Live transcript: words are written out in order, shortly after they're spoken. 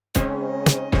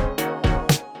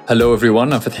Hello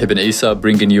everyone, I'm Fethi Benaissa,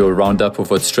 bringing you a roundup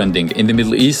of what's trending in the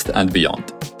Middle East and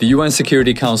beyond. The UN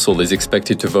Security Council is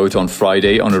expected to vote on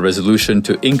Friday on a resolution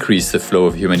to increase the flow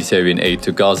of humanitarian aid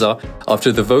to Gaza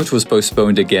after the vote was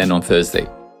postponed again on Thursday.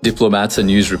 Diplomats and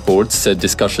news reports said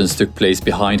discussions took place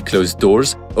behind closed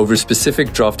doors over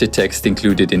specific drafted text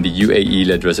included in the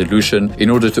UAE-led resolution in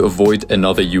order to avoid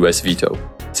another US veto.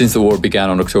 Since the war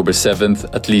began on October 7th,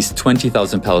 at least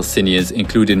 20,000 Palestinians,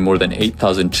 including more than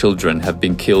 8,000 children, have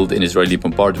been killed in Israeli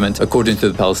bombardment, according to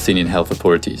the Palestinian health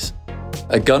authorities.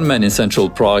 A gunman in central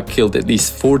Prague killed at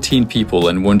least 14 people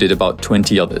and wounded about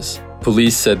 20 others.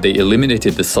 Police said they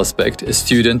eliminated the suspect, a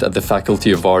student at the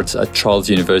Faculty of Arts at Charles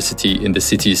University in the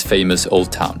city's famous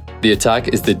Old Town. The attack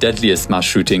is the deadliest mass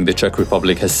shooting the Czech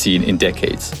Republic has seen in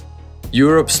decades.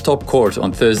 Europe's top court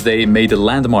on Thursday made a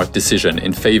landmark decision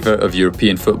in favor of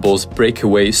European football's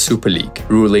breakaway Super League,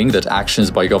 ruling that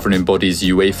actions by governing bodies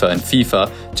UEFA and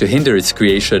FIFA to hinder its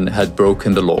creation had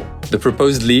broken the law. The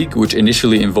proposed league, which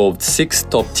initially involved 6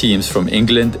 top teams from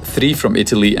England, 3 from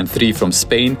Italy and 3 from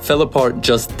Spain, fell apart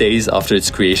just days after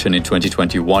its creation in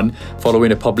 2021,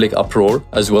 following a public uproar,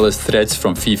 as well as threats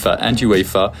from FIFA and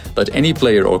UEFA that any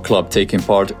player or club taking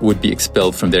part would be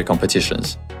expelled from their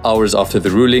competitions. Hours after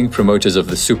the ruling, promoters of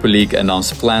the Super League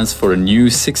announced plans for a new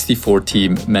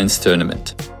 64-team men's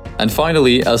tournament. And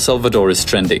finally, El Salvador is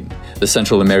trending. The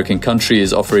Central American country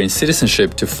is offering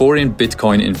citizenship to foreign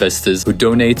Bitcoin investors who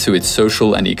donate to its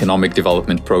social and economic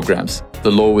development programs. The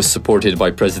law was supported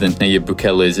by President Nayib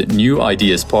Bukele's New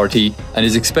Ideas Party and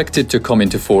is expected to come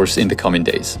into force in the coming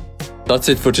days. That's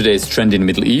it for today's Trend in the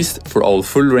Middle East. For our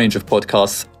full range of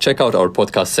podcasts, check out our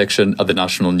podcast section at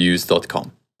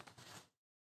thenationalnews.com.